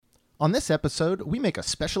On this episode, we make a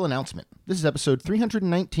special announcement. This is episode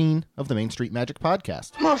 319 of the Main Street Magic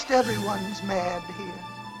Podcast. Most everyone's mad here.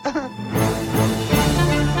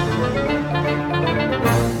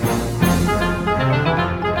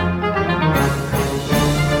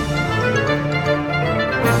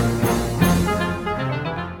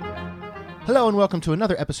 Hello and welcome to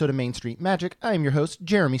another episode of Main Street Magic. I am your host,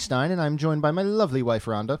 Jeremy Stein, and I'm joined by my lovely wife,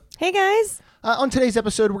 Rhonda. Hey, guys. On today's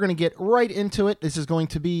episode, we're going to get right into it. This is going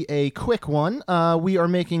to be a quick one. We are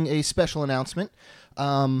making a special announcement.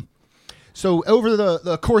 So over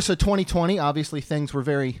the course of 2020, obviously things were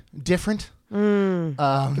very different. Say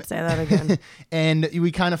that again. And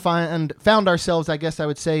we kind of found ourselves, I guess I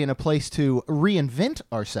would say, in a place to reinvent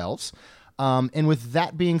ourselves. And with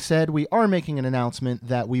that being said, we are making an announcement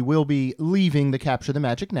that we will be leaving the Capture the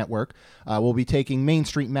Magic network. We'll be taking Main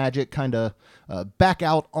Street Magic kind of back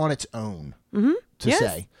out on its own, to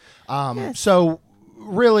say. So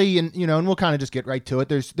really, and we'll kind of just get right to it.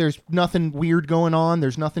 There's nothing weird going on.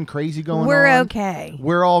 There's nothing crazy going on. We're okay.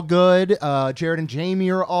 We're all good. Jared and Jamie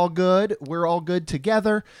are all good. We're all good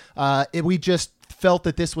together. We just felt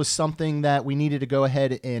that this was something that we needed to go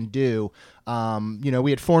ahead and do. We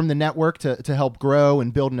had formed the network to help grow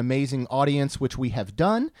and build an amazing audience, which we have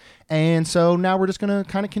done. And so now we're just going to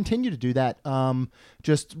kind of continue to do that.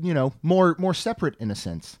 Just more separate in a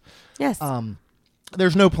sense. Yes.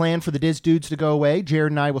 There's no plan for the Diz Dudes to go away.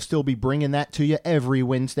 Jared and I will still be bringing that to you every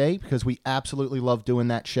Wednesday because we absolutely love doing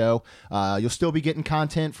that show. You'll still be getting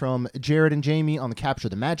content from Jared and Jamie on the Capture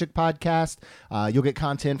the Magic podcast. You'll get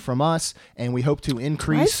content from us, and we hope to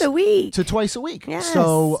increase twice a week. to twice a week. Yes.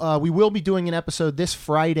 So we will be doing an episode this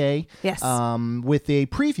Friday Yes. with a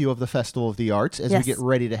preview of the Festival of the Arts as we Yes. get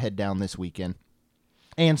ready to head down this weekend.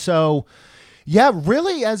 And so... yeah,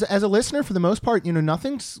 really, as a listener, for the most part,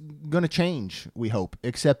 nothing's going to change, we hope,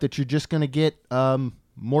 except that you're just going to get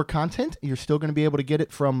more content. You're still going to be able to get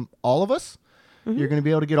it from all of us. Mm-hmm. You're going to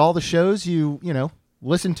be able to get all the shows you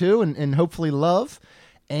listen to and hopefully love.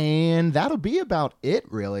 And that'll be about it,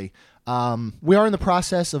 really. We are in the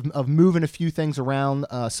process of moving a few things around,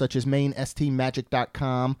 such as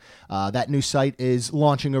mainstmagic.com. That new site is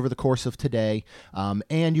launching over the course of today.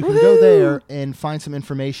 And you can go there and find some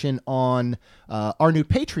information on our new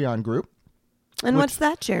Patreon group. And what's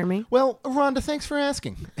that, Jeremy? Well, Rhonda, thanks for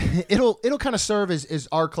asking. It'll kind of serve as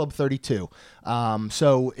our Club 32.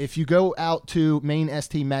 So if you go out to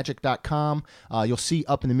mainstmagic.com, you'll see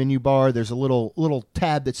up in the menu bar, there's a little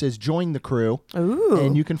tab that says Join the Crew. Ooh.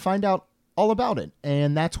 And you can find out all about it.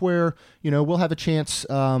 And that's where, we'll have a chance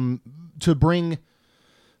to bring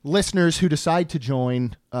listeners who decide to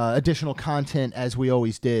join additional content as we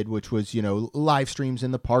always did, which was, live streams in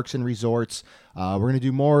the parks and resorts. We're going to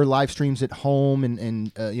do more live streams at home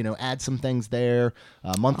and add some things there,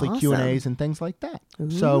 monthly Awesome. Q&As and things like that. Ooh.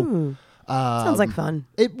 So Sounds like fun.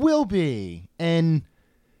 It will be. And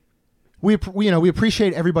we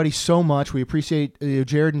appreciate everybody so much. We appreciate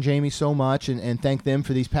Jared and Jamie so much and thank them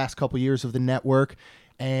for these past couple years of the network.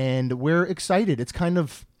 And we're excited. It's kind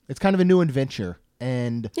of a new adventure.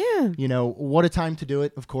 And, what a time to do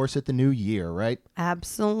it, of course, at the new year, right?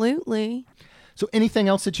 Absolutely. So anything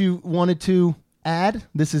else that you wanted to add?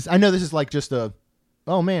 I know this is like just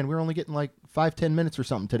oh man, we're only getting like 5-10 minutes or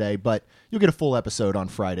something today, but you'll get a full episode on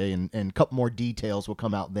Friday and a couple more details will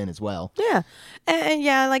come out then as well. Yeah. And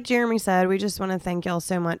yeah, like Jeremy said, we just want to thank y'all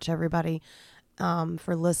so much, everybody,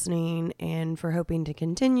 for listening and for hoping to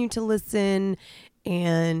continue to listen.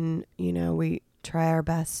 And, we try our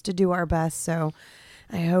best to do our best. So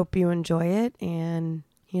I hope you enjoy it. And,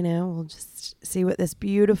 we'll just see what this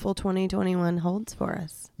beautiful 2021 holds for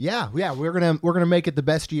us. Yeah, we're gonna make it the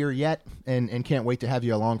best year yet, and can't wait to have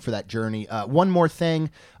you along for that journey. One more thing,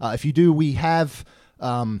 if you do, we have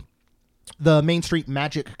the Main Street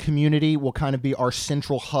Magic community will kind of be our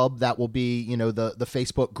central hub. That will be, the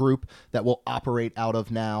Facebook group that we'll operate out of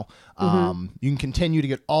now. You can continue to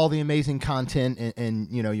get all the amazing content and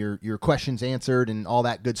your questions answered and all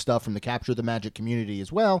that good stuff from the Capture the Magic community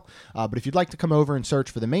as well. But if you'd like to come over and search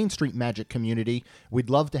for the Main Street Magic community, we'd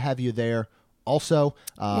love to have you there also.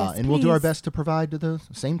 Yes, and we'll do our please. best to provide the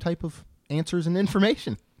same type of answers and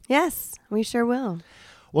information. Yes, we sure will.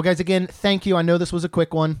 Well, guys, again, thank you. I know this was a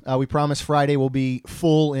quick one. We promise Friday will be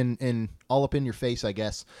full and all up in your face, I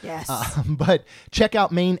guess. Yes. But check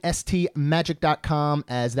out mainstmagic.com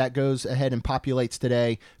as that goes ahead and populates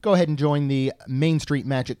today. Go ahead and join the Main Street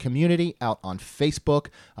Magic community out on Facebook.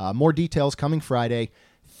 More details coming Friday.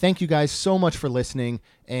 Thank you guys so much for listening.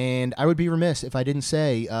 And I would be remiss if I didn't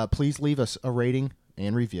say, please leave us a rating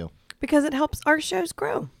and review. Because it helps our shows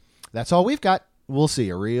grow. That's all we've got. We'll see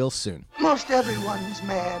you real soon. Most everyone's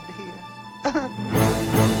mad here.